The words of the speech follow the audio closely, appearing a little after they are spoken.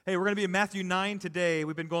Hey, we're going to be in Matthew 9 today.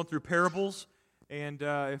 We've been going through parables, and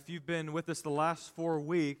if you've been with us the last 4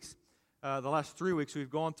 weeks, the last 3 weeks, we've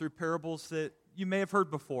gone through parables that you may have heard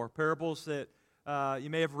before, parables that you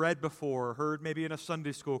may have read before, heard maybe in a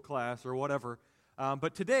Sunday school class or whatever.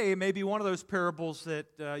 But today may be one of those parables that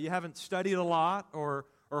you haven't studied a lot or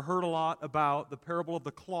heard a lot about, the parable of the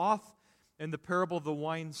cloth and the parable of the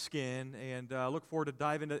wineskin, and look forward to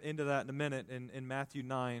diving into that in a minute in Matthew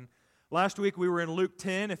 9. Last week we were in Luke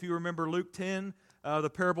 10. If you remember Luke 10, the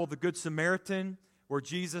parable of the Good Samaritan, where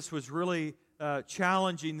Jesus was really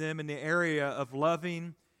challenging them in the area of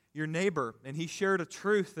loving your neighbor. And he shared a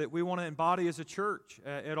truth that we want to embody as a church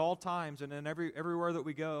at all times and in everywhere that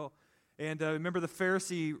we go. And remember the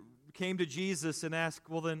Pharisee came to Jesus and asked,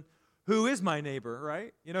 well then, who is my neighbor,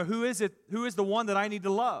 right? You know, who is the one that I need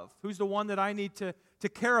to love? Who's the one that I need to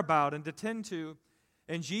care about and to tend to?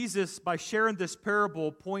 And Jesus, by sharing this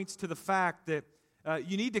parable, points to the fact that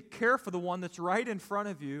you need to care for the one that's right in front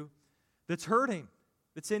of you, that's hurting,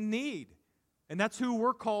 that's in need. And that's who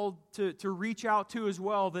we're called to reach out to as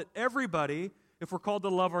well, that everybody, if we're called to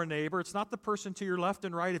love our neighbor, it's not the person to your left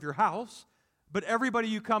and right of your house, but everybody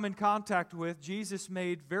you come in contact with, Jesus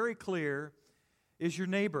made very clear, is your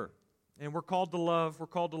neighbor. And we're called to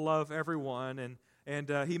love everyone.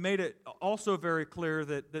 And he made it also very clear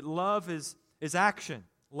that love is action.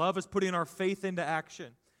 Love is putting our faith into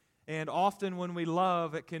action. And often when we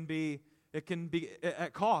love, it can be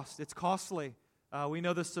at cost. It's costly. We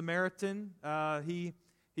know the Samaritan,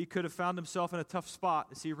 he could have found himself in a tough spot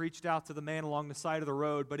as he reached out to the man along the side of the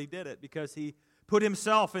road, but he did it because he put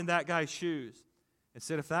himself in that guy's shoes and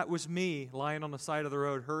said, if that was me lying on the side of the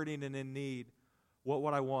road hurting and in need, what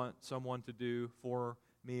would I want someone to do for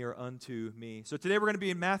me or unto me? So today we're going to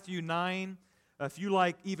be in Matthew 9. If you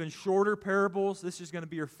like even shorter parables, this is going to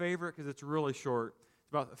be your favorite because it's really short. It's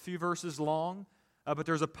about a few verses long, but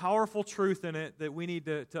there's a powerful truth in it that we need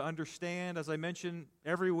to understand. As I mentioned,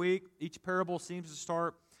 every week, each parable seems to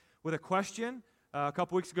start with a question. A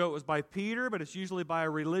couple weeks ago it was by Peter, but it's usually by a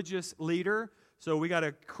religious leader. So we got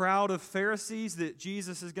a crowd of Pharisees that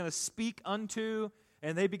Jesus is going to speak unto,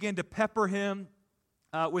 and they begin to pepper him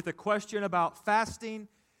with a question about fasting.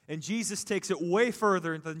 And Jesus takes it way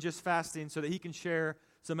further than just fasting so that he can share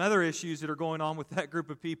some other issues that are going on with that group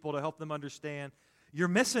of people to help them understand. You're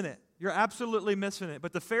missing it. You're absolutely missing it.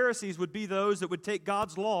 But the Pharisees would be those that would take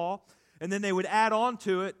God's law, and then they would add on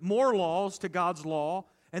to it more laws to God's law,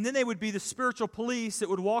 and then they would be the spiritual police that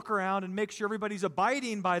would walk around and make sure everybody's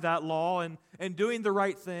abiding by that law and doing the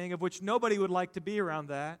right thing, of which nobody would like to be around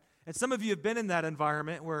that. And some of you have been in that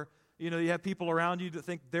environment where you have people around you that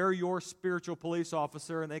think they're your spiritual police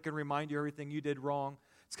officer and they can remind you everything you did wrong.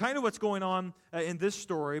 It's kind of what's going on in this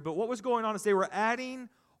story. But what was going on is they were adding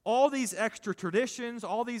all these extra traditions,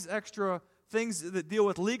 all these extra things that deal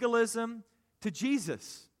with legalism to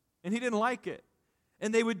Jesus. And he didn't like it.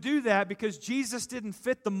 And they would do that because Jesus didn't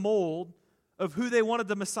fit the mold of who they wanted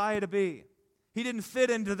the Messiah to be. He didn't fit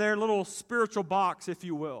into their little spiritual box, if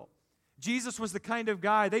you will. Jesus was the kind of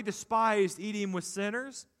guy, they despised eating with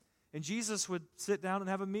sinners. And Jesus would sit down and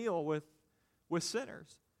have a meal with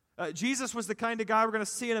sinners. Jesus was the kind of guy we're going to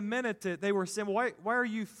see in a minute that they were saying, why are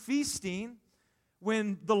you feasting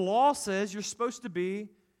when the law says you're supposed to be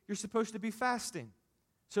fasting?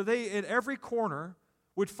 So they, at every corner,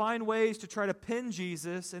 would find ways to try to pin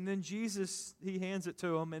Jesus, and then Jesus, he hands it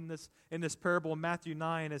to them in this parable in Matthew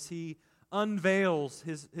 9 as he unveils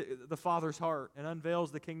the Father's heart and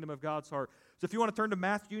unveils the kingdom of God's heart. So if you want to turn to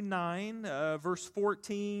Matthew 9, verse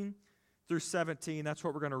 14 through 17, that's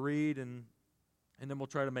what we're going to read, and then we'll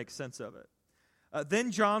try to make sense of it.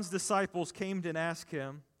 Then John's disciples came and asked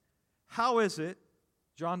him, how is it,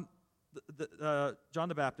 John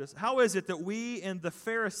the Baptist, how is it that we and the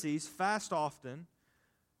Pharisees fast often,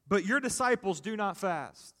 but your disciples do not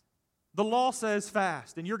fast? The law says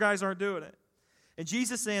fast, and your guys aren't doing it. And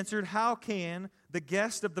Jesus answered, how can the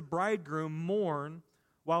guest of the bridegroom mourn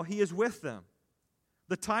while he is with them?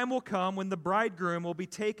 The time will come when the bridegroom will be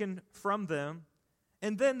taken from them,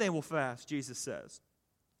 and then they will fast, Jesus says.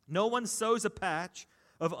 No one sews a patch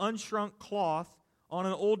of unshrunk cloth on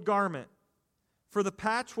an old garment, for the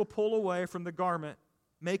patch will pull away from the garment,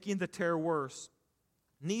 making the tear worse.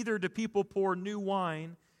 Neither do people pour new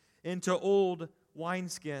wine into old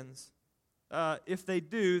wineskins. If they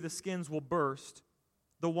do, the skins will burst.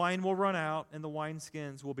 The wine will run out, and the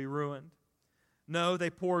wineskins will be ruined. No,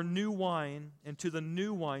 they pour new wine into the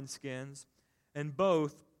new wineskins, and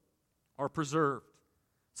both are preserved.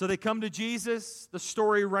 So they come to Jesus. The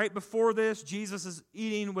story right before this, Jesus is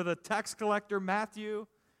eating with a tax collector, Matthew,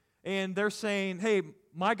 and they're saying, hey,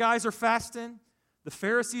 my guys are fasting. The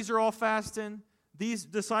Pharisees are all fasting. these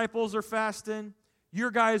disciples are fasting.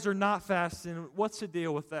 Your guys are not fasting. What's the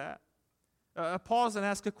deal with that? Pause and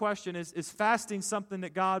ask a question. Is fasting something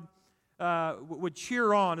that God would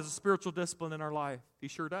cheer on as a spiritual discipline in our life? He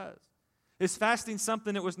sure does. Is fasting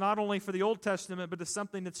something that was not only for the Old Testament, but is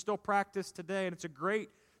something that's still practiced today, and it's a great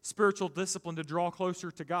spiritual discipline to draw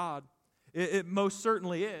closer to God? It most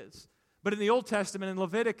certainly is. But in the Old Testament, in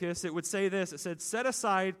Leviticus, it would say this. It said, set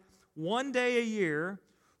aside one day a year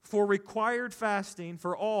for required fasting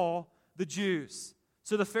for all the Jews.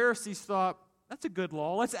 So the Pharisees thought, that's a good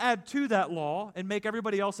law. Let's add to that law and make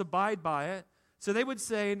everybody else abide by it. So they would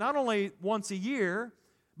say, not only once a year,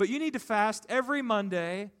 but you need to fast every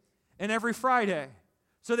Monday and every Friday.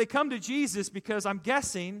 So they come to Jesus because I'm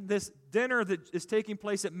guessing this dinner that is taking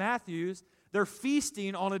place at Matthew's, they're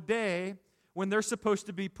feasting on a day when they're supposed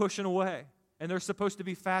to be pushing away and they're supposed to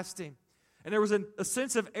be fasting. And there was a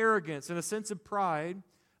sense of arrogance and a sense of pride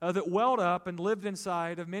that welled up and lived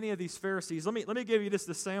inside of many of these Pharisees. Let me give you just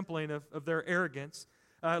a sampling of their arrogance.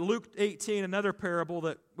 Luke 18, another parable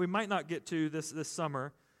that we might not get to this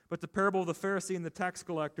summer, but the parable of the Pharisee and the tax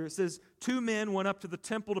collector. It says, 2 men went up to the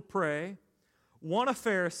temple to pray, one a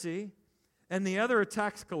Pharisee and the other a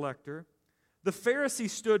tax collector. The Pharisee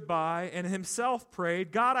stood by and himself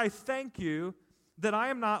prayed, God, I thank you that I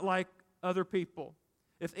am not like other people.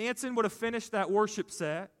 If Anson would have finished that worship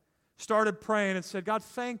set, started praying and said, God,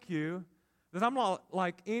 thank you that I'm not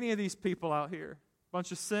like any of these people out here.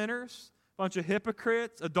 Bunch of sinners, bunch of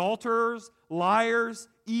hypocrites, adulterers, liars,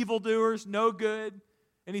 evildoers, no good.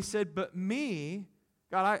 And he said, but me,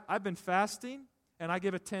 God, I've been fasting and I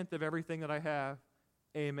give a tenth of everything that I have.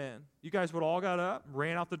 Amen. You guys would all got up,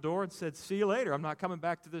 ran out the door and said, see you later. I'm not coming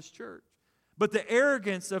back to this church. But the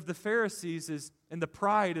arrogance of the Pharisees and the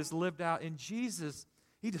pride is lived out in Jesus.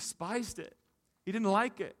 He despised it. He didn't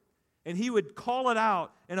like it. And he would call it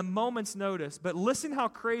out in a moment's notice. But listen how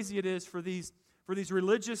crazy it is for these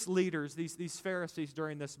religious leaders, these Pharisees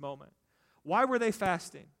during this moment. Why were they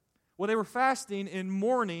fasting? Well, they were fasting in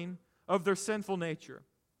mourning of their sinful nature.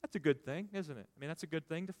 That's a good thing, isn't it? I mean, that's a good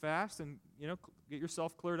thing to fast and, get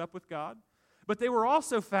yourself cleared up with God. But they were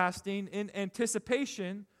also fasting in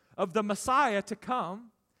anticipation of the Messiah to come,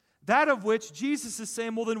 that of which Jesus is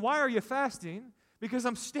saying, well, then why are you fasting? Because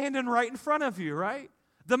I'm standing right in front of you, right?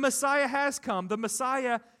 The Messiah has come. The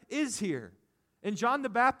Messiah is here. And John the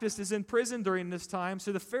Baptist is in prison during this time,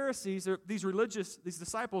 so the Pharisees, these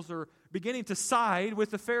disciples are beginning to side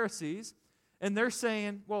with the Pharisees, and they're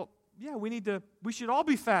saying, well, yeah, we should all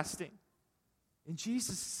be fasting. And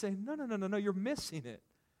Jesus is saying, no, you're missing it.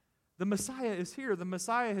 The Messiah is here. The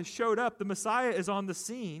Messiah has showed up. The Messiah is on the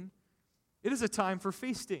scene. It is a time for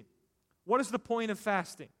feasting. What is the point of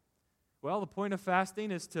fasting? Well, the point of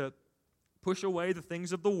fasting is to push away the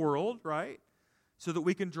things of the world, right? So that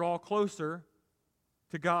we can draw closer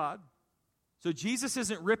to God. So Jesus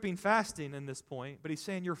isn't ripping fasting in this point, but he's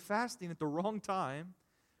saying you're fasting at the wrong time,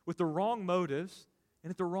 with the wrong motives, and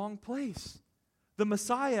at the wrong place. The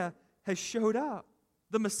Messiah has showed up.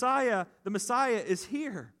 The Messiah is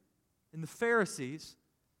here. And the Pharisees,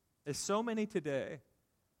 as so many today,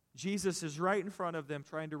 Jesus is right in front of them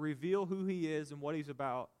trying to reveal who he is and what he's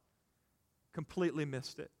about. Completely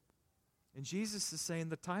missed it. And Jesus is saying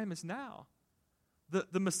the time is now.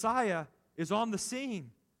 The Messiah is on the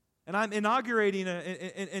scene. And I'm inaugurating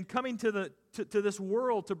and coming to this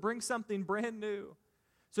world to bring something brand new.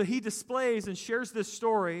 So he displays and shares this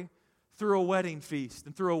story through a wedding feast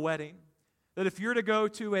and through a wedding. That if you're to go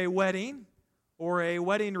to a wedding or a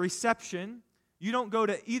wedding reception, you don't go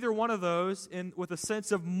to either one of those with a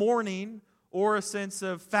sense of mourning or a sense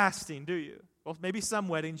of fasting, do you? Well, maybe some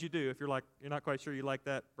weddings you do if you're not quite sure you like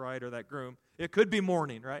that bride or that groom. It could be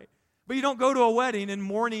mourning, right? But you don't go to a wedding in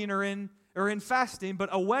mourning or in fasting, but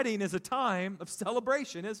a wedding is a time of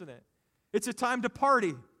celebration, isn't it? It's a time to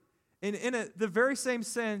party. And in the very same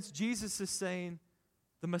sense, Jesus is saying,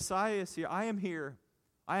 the Messiah is here. I am here.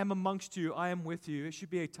 I am amongst you. I am with you. It should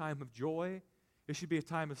be a time of joy. It should be a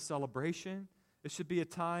time of celebration. It should be a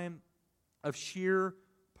time of sheer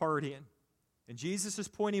partying. And Jesus is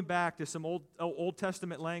pointing back to some Old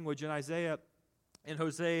Testament language in Isaiah and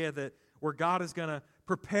Hosea where God is going to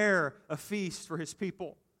prepare a feast for his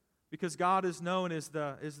people. Because God is known as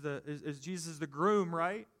Jesus is the groom,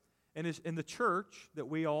 right? And in the church that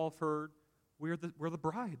we all have heard, we're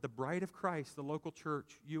the bride of Christ, the local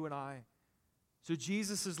church, you and I. So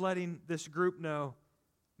Jesus is letting this group know,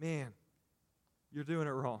 man, you're doing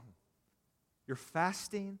it wrong. You're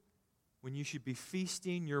fasting when you should be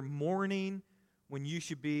feasting. You're mourning when you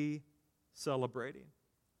should be celebrating.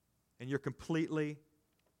 And you're completely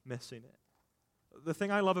missing it. The thing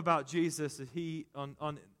I love about Jesus is he,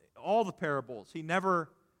 on all the parables, he never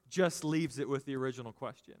just leaves it with the original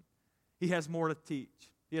question. He has more to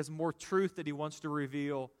teach. He has more truth that he wants to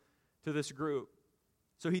reveal to this group.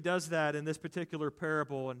 So he does that in this particular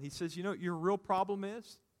parable, and he says, you know what your real problem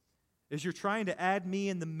is you're trying to add me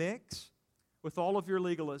in the mix with all of your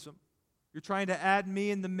legalism. You're trying to add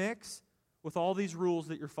me in the mix with all these rules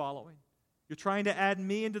that you're following. You're trying to add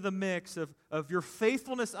me into the mix of your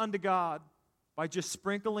faithfulness unto God by just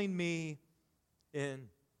sprinkling me in.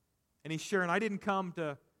 And he's sharing, I didn't come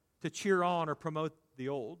to cheer on or promote the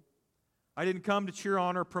old. I didn't come to cheer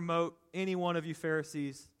on or promote any one of you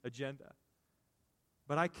Pharisees' agenda.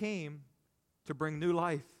 But I came to bring new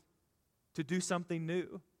life, to do something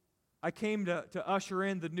new. I came to usher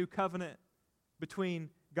in the new covenant between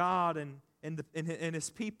God and His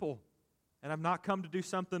people. And I've not come to do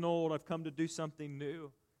something old, I've come to do something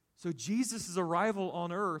new. So Jesus' arrival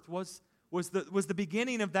on earth was the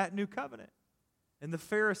beginning of that new covenant. And the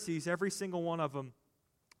Pharisees, every single one of them,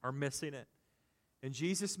 are missing it. And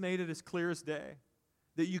Jesus made it as clear as day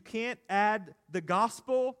that you can't add the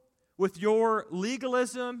gospel with your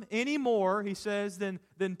legalism anymore, he says, than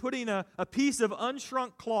putting a piece of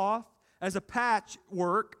unshrunk cloth as a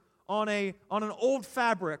patchwork on an old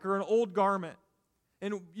fabric or an old garment.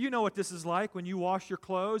 And you know what this is like when you wash your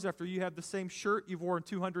clothes after you have the same shirt you've worn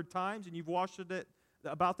 200 times and you've washed it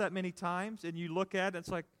about that many times, and you look at it and it's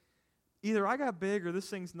like, either I got big or this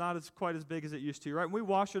thing's not quite as big as it used to, right? When we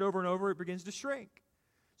wash it over and over, it begins to shrink.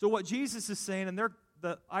 So what Jesus is saying, and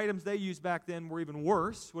the items they used back then were even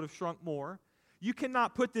worse, would have shrunk more. You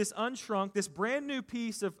cannot put this unshrunk, this brand new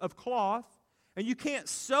piece of cloth, and you can't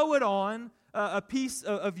sew it on a piece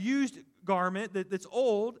of used garment that's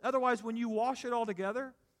old. Otherwise, when you wash it all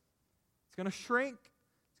together, it's going to shrink,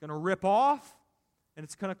 it's going to rip off, and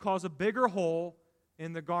it's going to cause a bigger hole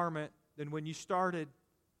in the garment than when you started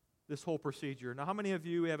this whole procedure. Now, how many of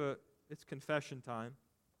you it's confession time.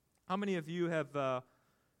 How many of you have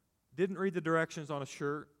didn't read the directions on a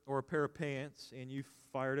shirt or a pair of pants, and you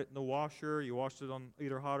fired it in the washer, you washed it on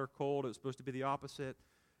either hot or cold, it was supposed to be the opposite,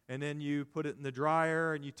 and then you put it in the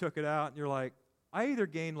dryer, and you took it out, and you're like, I either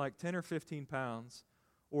gained like 10 or 15 pounds,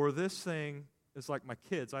 or this thing is like my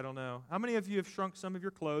kids, I don't know. How many of you have shrunk some of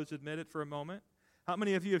your clothes? Admit it for a moment. How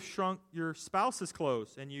many of you have shrunk your spouse's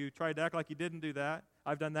clothes, and you tried to act like you didn't do that?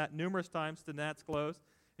 I've done that numerous times to Nat's clothes,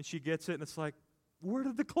 and she gets it, and it's like, where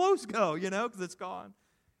did the clothes go, because it's gone.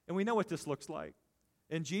 And we know what this looks like.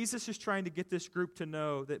 And Jesus is trying to get this group to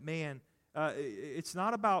know that, man, it's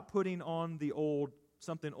not about putting on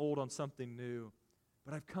something old on something new,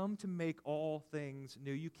 but I've come to make all things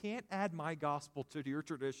new. You can't add my gospel to your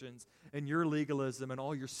traditions and your legalism and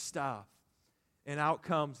all your stuff. And out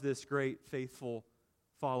comes this great, faithful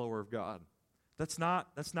follower of God. That's not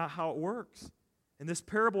how it works. And this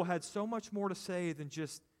parable had so much more to say than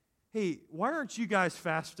just, hey, why aren't you guys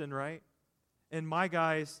fasting, right? And my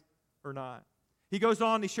guys are not. He goes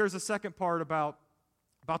on, he shares a second part about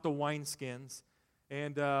the wineskins.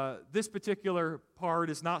 And this particular part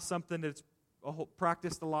is not something that's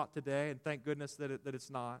practiced a lot today, and thank goodness that it's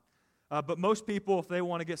not. But most people, if they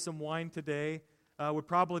want to get some wine today, would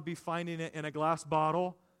probably be finding it in a glass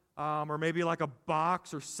bottle, or maybe like a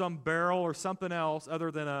box or some barrel or something else other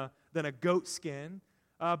than a goat skin.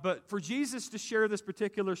 But for Jesus to share this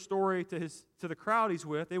particular story to the crowd he's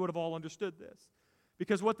with, they would have all understood this.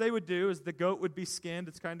 Because what they would do is the goat would be skinned,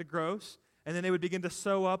 it's kind of gross, and then they would begin to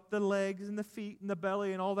sew up the legs and the feet and the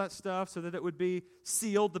belly and all that stuff so that it would be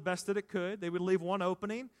sealed the best that it could. They would leave one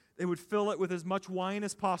opening, they would fill it with as much wine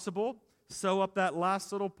as possible, sew up that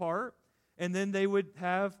last little part, and then they would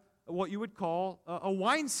have what you would call a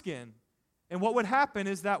wineskin. And what would happen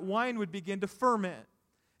is that wine would begin to ferment.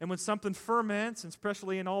 And when something ferments, and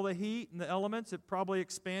especially in all the heat and the elements, it probably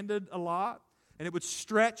expanded a lot, and it would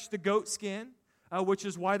stretch the goat skin, which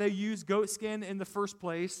is why they used goat skin in the first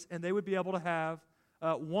place, and they would be able to have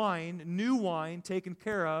new wine, taken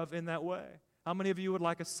care of in that way. How many of you would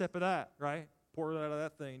like a sip of that, right? Pour it out of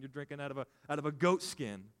that thing. You're drinking out of a goat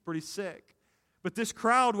skin. Pretty sick. But this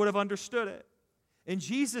crowd would have understood it. And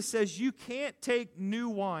Jesus says you can't take new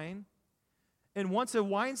wine, and once a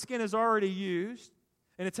wineskin is already used,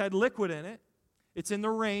 and it's had liquid in it, it's in the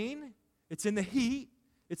rain, it's in the heat,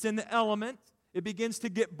 it's in the element, it begins to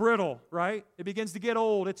get brittle, right? It begins to get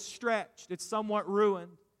old, it's stretched, it's somewhat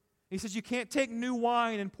ruined. He says you can't take new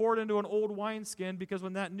wine and pour it into an old wineskin, because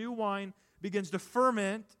when that new wine begins to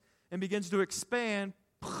ferment and begins to expand,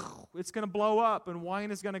 it's going to blow up and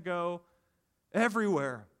wine is going to go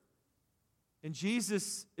everywhere. And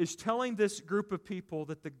Jesus is telling this group of people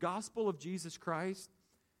that the gospel of Jesus Christ,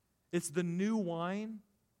 it's the new wine,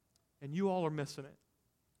 and you all are missing it.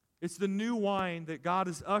 It's the new wine that God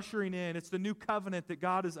is ushering in. It's the new covenant that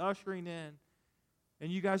God is ushering in.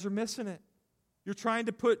 And you guys are missing it. You're trying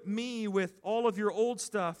to put me with all of your old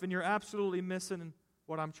stuff, and you're absolutely missing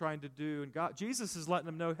what I'm trying to do. And Jesus is letting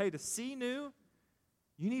them know, hey, to see new,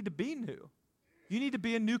 you need to be new. You need to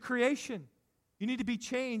be a new creation. You need to be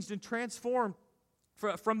changed and transformed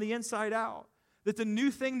from the inside out. That the new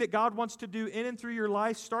thing that God wants to do in and through your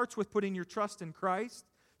life starts with putting your trust in Christ,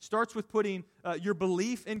 starts with putting your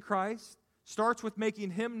belief in Christ, starts with making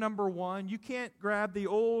Him number one. You can't grab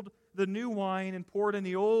the new wine and pour it in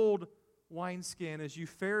the old wineskin as you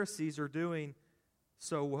Pharisees are doing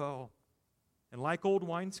so well. And like old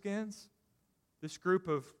wineskins, this group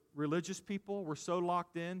of religious people were so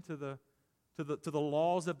locked in to the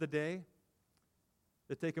laws of the day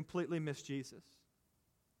that they completely missed Jesus.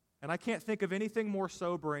 And I can't think of anything more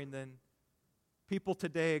sobering than people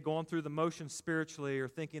today going through the motions spiritually or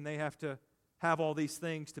thinking they have to have all these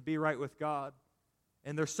things to be right with God.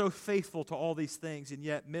 And they're so faithful to all these things and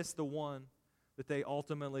yet miss the one that they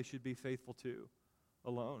ultimately should be faithful to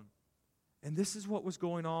alone. And this is what was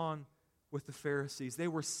going on with the Pharisees. They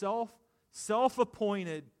were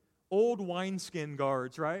self-appointed old wineskin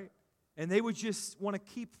guards, right? And they would just want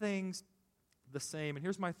to keep things the same. And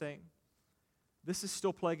here's my thing. This is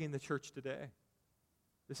still plaguing the church today.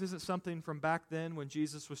 This isn't something from back then when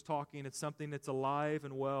Jesus was talking. It's something that's alive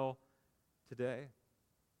and well today.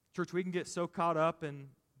 Church, we can get so caught up in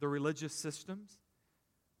the religious systems,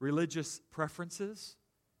 religious preferences,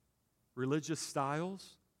 religious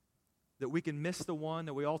styles, that we can miss the one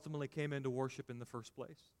that we ultimately came into worship in the first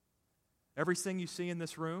place. Everything you see in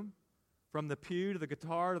this room, from the pew to the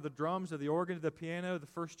guitar to the drums to the organ to the piano, the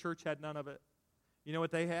first church had none of it. You know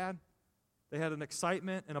what they had? They had an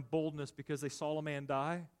excitement and a boldness because they saw a man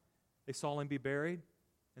die. They saw him be buried.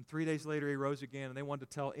 And 3 days later, he rose again. And they wanted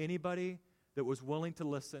to tell anybody that was willing to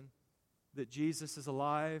listen that Jesus is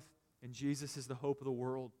alive and Jesus is the hope of the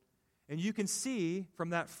world. And you can see from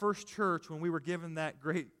that first church when we were given that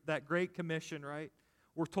great commission, right?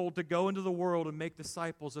 We're told to go into the world and make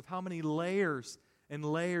disciples, of how many layers and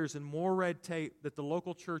layers and more red tape that the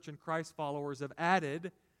local church and Christ followers have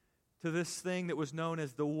added to this thing that was known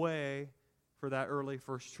as the way for that early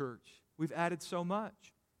first church. We've added so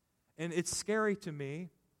much. And it's scary to me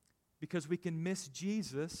because we can miss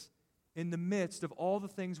Jesus in the midst of all the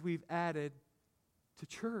things we've added to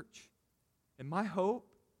church. And my hope,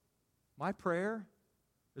 my prayer,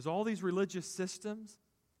 is all these religious systems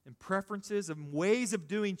and preferences and ways of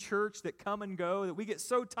doing church that come and go, that we get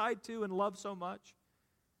so tied to and love so much,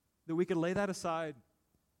 that we could lay that aside.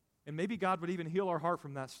 And maybe God would even heal our heart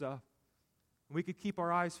from that stuff. We could keep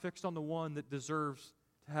our eyes fixed on the one that deserves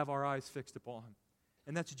to have our eyes fixed upon.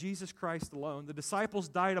 And that's Jesus Christ alone. The disciples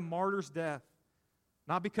died a martyr's death,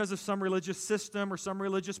 not because of some religious system or some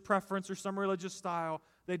religious preference or some religious style.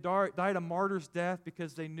 They died a martyr's death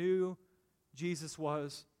because they knew Jesus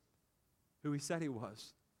was who He said He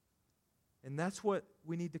was. And that's what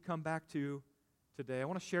we need to come back to today. I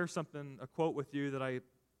want to share a quote with you that I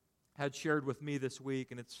had shared with me this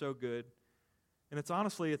week, and it's so good. And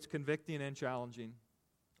it's convicting and challenging,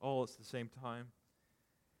 all at the same time.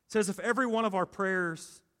 It says, if every one of our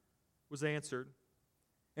prayers was answered,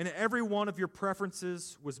 and every one of your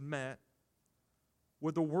preferences was met,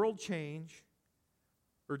 would the world change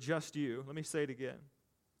or just you? Let me say it again.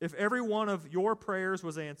 If every one of your prayers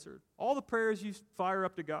was answered, all the prayers you fire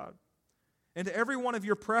up to God, and every one of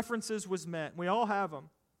your preferences was met, and we all have them,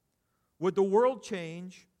 would the world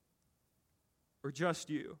change or just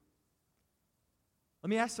you? Let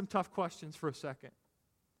me ask some tough questions for a second.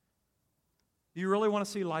 Do you really want to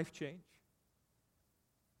see life change?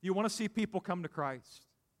 Do you want to see people come to Christ?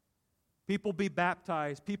 People be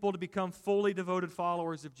baptized, people to become fully devoted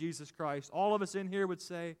followers of Jesus Christ? All of us in here would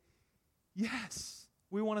say, yes,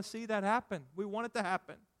 we want to see that happen. We want it to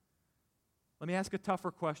happen. Let me ask a tougher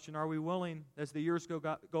question. Are we willing, as the years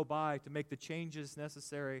go by, to make the changes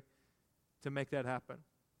necessary to make that happen?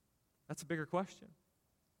 That's a bigger question.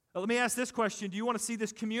 Let me ask this question. Do you want to see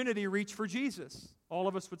this community reach for Jesus? All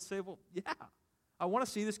of us would say, well, yeah, I want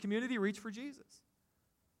to see this community reach for Jesus.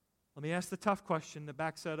 Let me ask the tough question that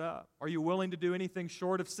backs that up. Are you willing to do anything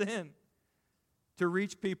short of sin to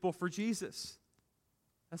reach people for Jesus?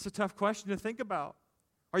 That's a tough question to think about.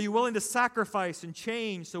 Are you willing to sacrifice and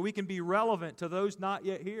change so we can be relevant to those not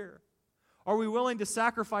yet here? Are we willing to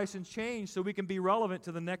sacrifice and change so we can be relevant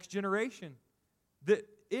to the next generation that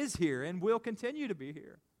is here and will continue to be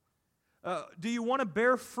here? Do you want to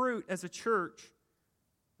bear fruit as a church,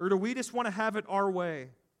 or do we just want to have it our way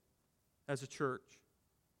as a church?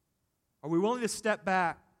 Are we willing to step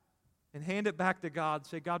back and hand it back to God and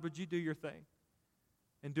say, God, would you do your thing?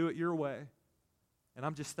 and do it your way. And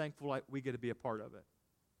I'm just thankful like we get to be a part of it.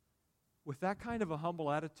 With that kind of a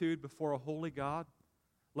humble attitude before a holy God,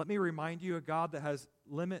 let me remind you, a God that has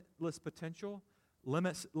limitless potential,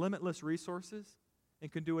 limitless resources,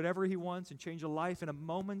 and can do whatever He wants and change a life in a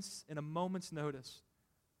moment's notice.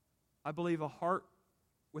 I believe a heart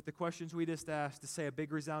with the questions we just asked to say a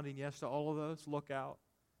big resounding yes to all of those, look out.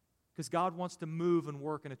 Because God wants to move and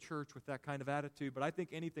work in a church with that kind of attitude. But I think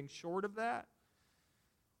anything short of that,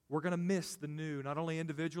 we're going to miss the new, not only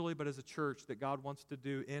individually, but as a church that God wants to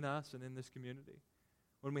do in us and in this community.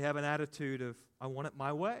 When we have an attitude of, I want it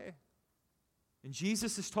my way. And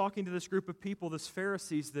Jesus is talking to this group of people, this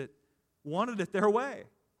Pharisees, that wanted it their way.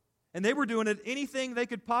 And they were doing it anything they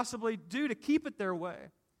could possibly do to keep it their way.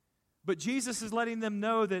 But Jesus is letting them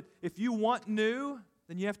know that if you want new,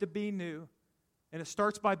 then you have to be new. And it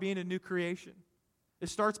starts by being a new creation. It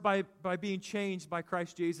starts by being changed by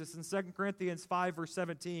Christ Jesus. In 2 Corinthians 5, verse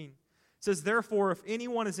 17, it says, therefore, if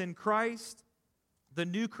anyone is in Christ, the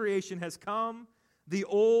new creation has come, the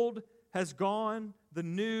old has gone, the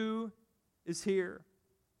new is here.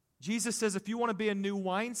 Jesus says if you want to be a new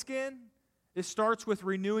wineskin, it starts with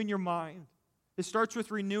renewing your mind. It starts with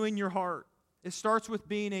renewing your heart. It starts with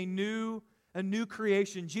being a new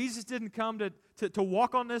creation. Jesus didn't come to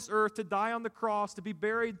walk on this earth, to die on the cross, to be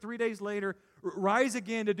buried 3 days later, rise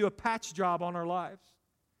again to do a patch job on our lives.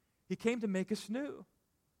 He came to make us new.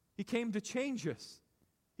 He came to change us.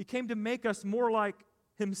 He came to make us more like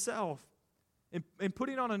Himself. And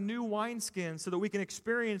putting on a new wineskin so that we can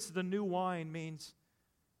experience the new wine means,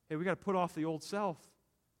 hey, we got to put off the old self,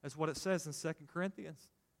 as what it says in 2 Corinthians.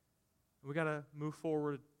 We got to move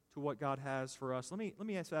forward to what God has for us. Let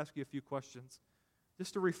me ask you a few questions,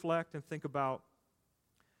 just to reflect and think about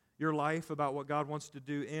your life, about what God wants to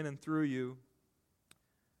do in and through you.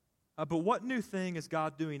 But what new thing is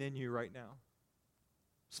God doing in you right now,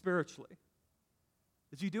 spiritually?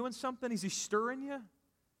 Is He doing something? Is He stirring you?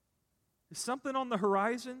 Is something on the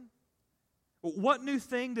horizon? What new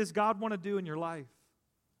thing does God want to do in your life?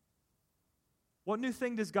 What new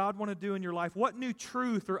thing does God want to do in your life? What new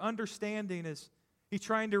truth or understanding is He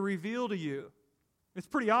trying to reveal to you? It's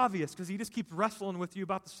pretty obvious because He just keeps wrestling with you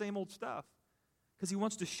about the same old stuff. Because He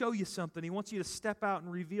wants to show you something. He wants you to step out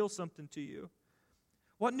and reveal something to you.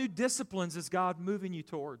 What new disciplines is God moving you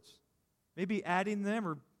towards? Maybe adding them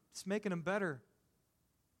or just making them better.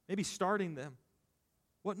 Maybe starting them.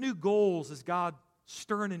 What new goals is God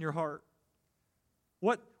stirring in your heart?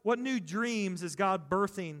 What new dreams is God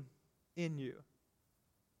birthing in you?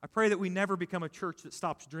 I pray that we never become a church that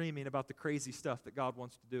stops dreaming about the crazy stuff that God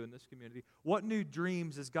wants to do in this community. What new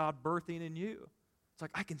dreams is God birthing in you? It's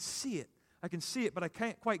like, I can see it, but I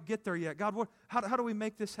can't quite get there yet. God, how do we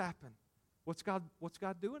make this happen? What's God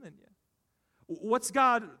doing in you? What does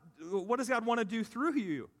God want to do through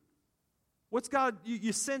you? What's God,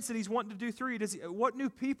 you sense that He's wanting to do through you? What new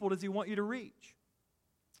people does He want you to reach?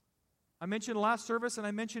 I mentioned last service, and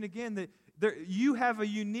I mentioned again that you have a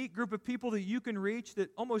unique group of people that you can reach that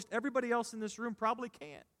almost everybody else in this room probably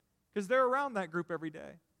can't, because they're around that group every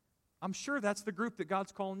day. I'm sure that's the group that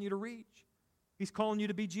God's calling you to reach. He's calling you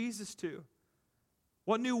to be Jesus to.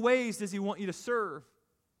 What new ways does He want you to serve?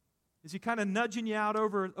 Is He kind of nudging you out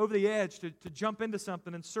over the edge to jump into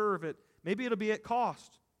something and serve it? Maybe it'll be at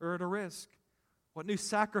cost or at a risk. What new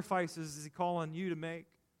sacrifices is He calling you to make?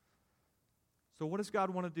 So what does God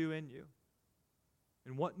want to do in you?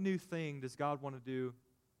 And what new thing does God want to do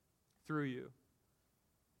through you?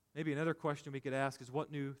 Maybe another question we could ask is,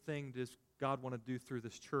 what new thing does God want to do through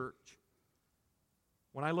this church?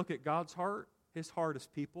 When I look at God's heart, His heart is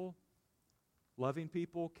people, loving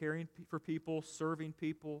people, caring for people, serving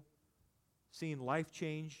people, seeing life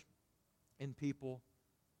change in people.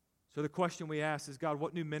 So the question we ask is, God,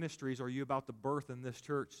 what new ministries are you about to birth in this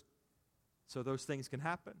church so those things can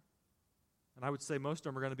happen? And I would say most of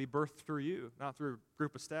them are going to be birthed through you, not through a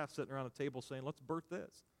group of staff sitting around a table saying, let's birth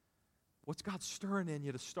this. What's God stirring in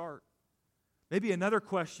you to start? Maybe another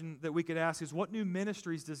question that we could ask is, what new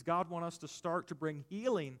ministries does God want us to start to bring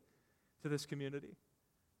healing to this community?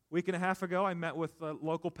 A week and a half ago, I met with a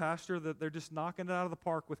local pastor that they're just knocking it out of the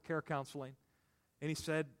park with care counseling. And he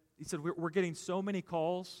said, we're getting so many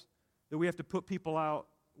calls that we have to put people out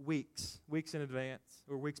weeks in advance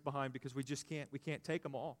or weeks behind because we can't take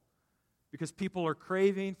them all. Because people are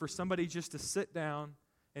craving for somebody just to sit down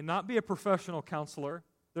and not be a professional counselor.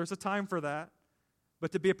 There's a time for that.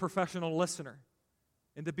 But to be a professional listener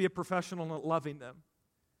and to be a professional at loving them.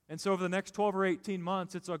 And so over the next 12 or 18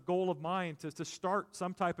 months, it's a goal of mine to start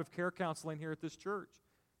some type of care counseling here at this church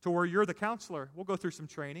to where you're the counselor. We'll go through some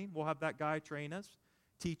training. We'll have that guy train us,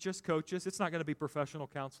 teach us, coach us. It's not going to be professional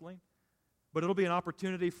counseling. but it'll be an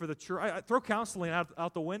opportunity for the church. I throw counseling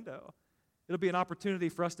out the window. It'll be an opportunity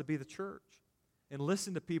for us to be the church and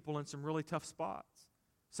listen to people in some really tough spots.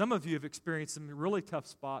 Some of you have experienced some really tough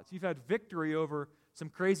spots. You've had victory over some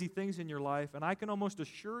crazy things in your life, and I can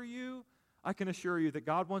assure you that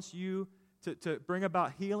God wants you to bring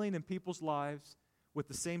about healing in people's lives with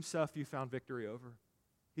the same stuff you found victory over.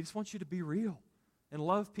 He just wants you to be real and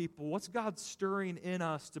love people. What's God stirring in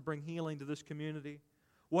us to bring healing to this community?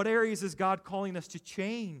 What areas is God calling us to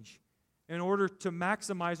change in order to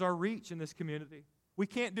maximize our reach in this community? We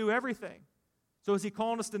can't do everything. So is He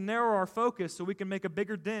calling us to narrow our focus so we can make a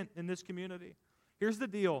bigger dent in this community? Here's the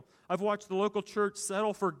deal. I've watched the local church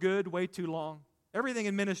settle for good way too long. Everything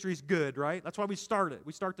in ministry is good, right? That's why we start it.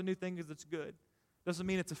 We start the new thing because it's good. Doesn't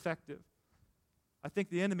mean it's effective. I think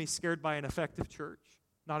the enemy's scared by an effective church,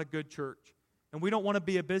 not a good church. And we don't want to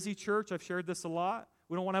be a busy church. I've shared this a lot.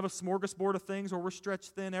 We don't want to have a smorgasbord of things where we're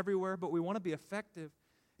stretched thin everywhere, but we want to be effective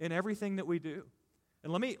in everything that we do.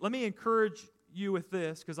 And let me encourage you with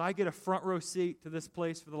this, because I get a front row seat to this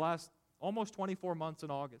place for the last almost 24 months in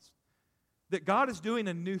August, that God is doing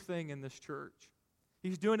a new thing in this church.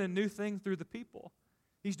 He's doing a new thing through the people.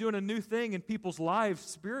 He's doing a new thing in people's lives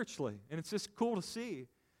spiritually, and it's just cool to see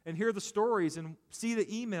and hear the stories and see the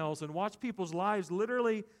emails and watch people's lives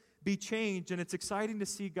literally be changed, and it's exciting to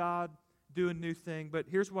see God do a new thing. But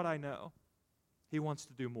here's what I know. He wants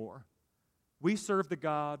to do more. We serve the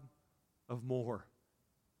God of more.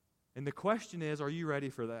 And the question is, are you ready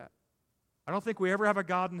for that? I don't think we ever have a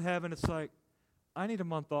God in heaven. It's like, I need a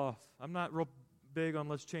month off. I'm not real big on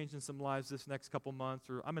let's changing some lives this next couple months,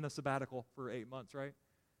 or I'm in a sabbatical for 8 months, right?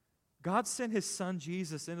 God sent His Son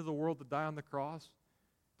Jesus into the world to die on the cross,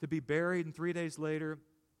 to be buried, and 3 days later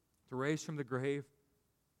to raise from the grave,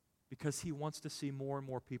 because He wants to see more and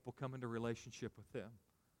more people come into relationship with Him.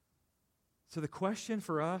 So the question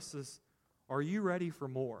for us is, are you ready for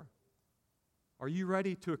more? Are you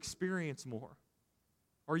ready to experience more?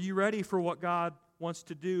 Are you ready for what God wants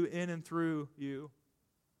to do in and through you?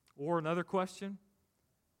 Or another question,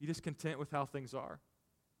 you just content with how things are?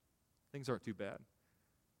 Things aren't too bad.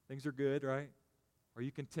 Things are good, right? Are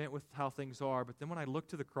you content with how things are? But then when I look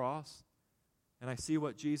to the cross and I see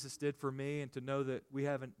what Jesus did for me, and to know that we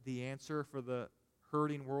have the answer for the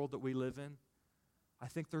hurting world that we live in, I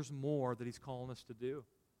think there's more that He's calling us to do.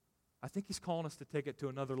 I think He's calling us to take it to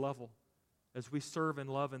another level as we serve and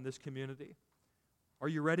love in this community. Are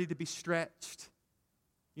you ready to be stretched?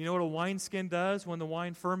 You know what a wineskin does when the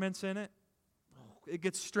wine ferments in it? It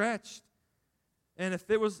gets stretched. And if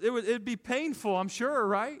it'd be painful, I'm sure,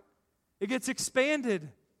 right? It gets expanded.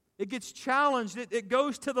 It gets challenged. It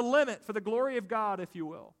goes to the limit for the glory of God, if you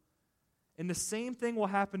will. And the same thing will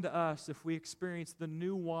happen to us if we experience the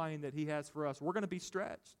new wine that He has for us. We're going to be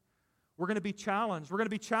stretched. We're going to be challenged. We're going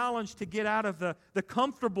to be challenged to get out of the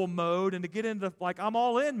comfortable mode and to get into I'm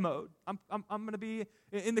all in mode. I'm going to be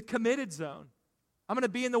in the committed zone. I'm going to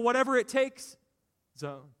be in the whatever it takes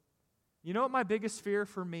zone. You know what my biggest fear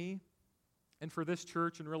for me and for this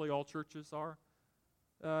church, and really all churches, are?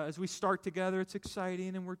 As we start together, it's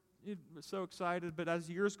exciting and we're so excited, but as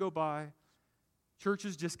years go by,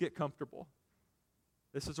 churches just get comfortable.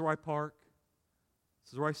 This is where I park.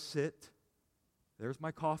 This is where I sit. There's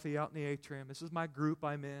my coffee out in the atrium. This is my group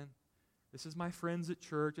I'm in. This is my friends at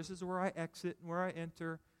church. This is where I exit and where I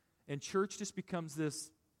enter. And church just becomes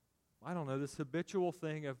this habitual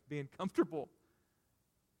thing of being comfortable.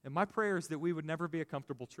 And my prayer is that we would never be a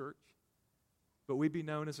comfortable church, but we'd be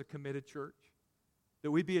known as a committed church.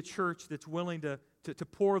 That we'd be a church that's willing to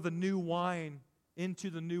pour the new wine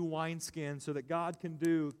into the new wineskin so that God can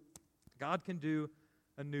do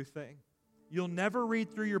a new thing. You'll never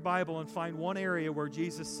read through your Bible and find one area where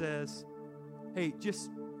Jesus says, hey, just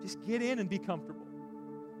get in and be comfortable.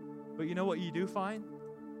 But you know what you do find?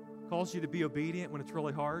 He calls you to be obedient when it's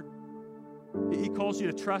really hard. He calls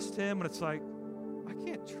you to trust Him when it's like, I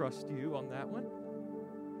can't trust you on that one.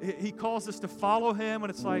 He calls us to follow Him when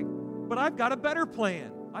it's like, but I've got a better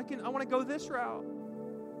plan. I want to go this route.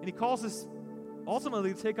 And He calls us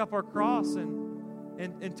ultimately to take up our cross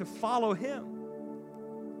and to follow Him.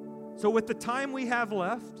 So with the time we have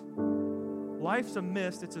left, life's a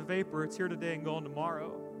mist, it's a vapor, it's here today and gone tomorrow.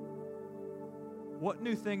 What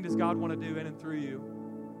new thing does God want to do in and through you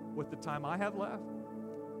with the time I have left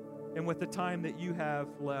and with the time that you have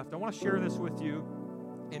left? I want to share this with you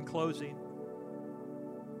in closing.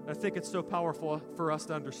 I think it's so powerful for us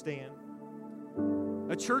to understand.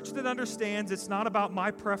 A church that understands it's not about my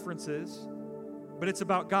preferences, but it's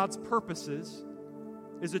about God's purposes,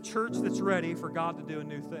 is a church that's ready for God to do a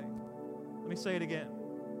new thing. Let me say it again.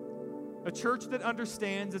 A church that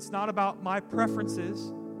understands it's not about my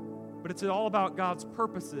preferences, but it's all about God's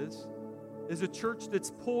purposes, is a church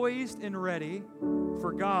that's poised and ready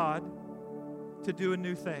for God to do a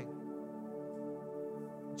new thing.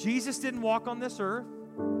 Jesus didn't walk on this earth,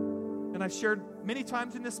 and I've shared many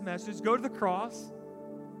times in this message, go to the cross,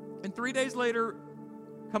 and 3 days later,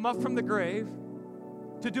 come up from the grave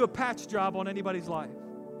to do a patch job on anybody's life.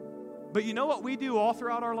 But you know what we do all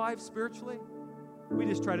throughout our lives spiritually? We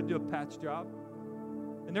just try to do a patch job.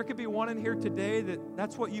 And there could be one in here today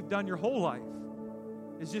that's what you've done your whole life,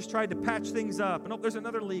 is just tried to patch things up. And there's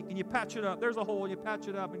another leak, and you patch it up. There's a hole, and you patch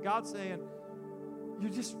it up. And God's saying,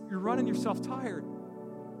 you're running yourself tired.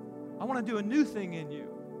 I want to do a new thing in you.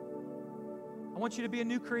 I want you to be a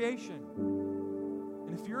new creation.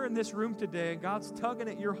 And if you're in this room today and God's tugging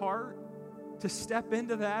at your heart to step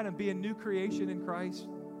into that and be a new creation in Christ,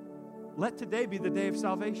 let today be the day of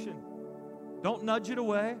salvation. Don't nudge it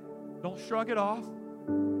away. Don't shrug it off.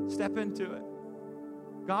 Step into it.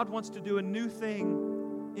 God wants to do a new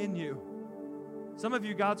thing in you. Some of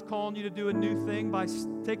you, God's calling you to do a new thing by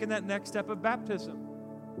taking that next step of baptism.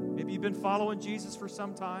 Maybe you've been following Jesus for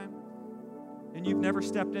some time, and you've never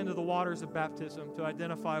stepped into the waters of baptism to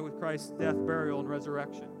identify with Christ's death, burial, and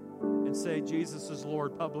resurrection and say, Jesus is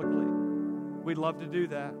Lord publicly. We'd love to do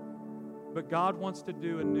that. But God wants to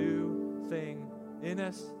do a new thing in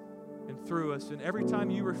us and through us. And every time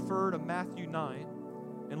you refer to Matthew 9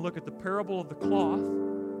 and look at the parable of the cloth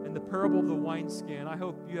and the parable of the wineskin, I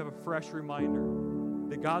hope you have a fresh reminder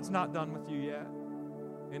that God's not done with you yet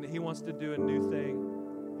and that He wants to do a new thing.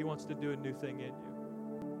 He wants to do a new thing in you.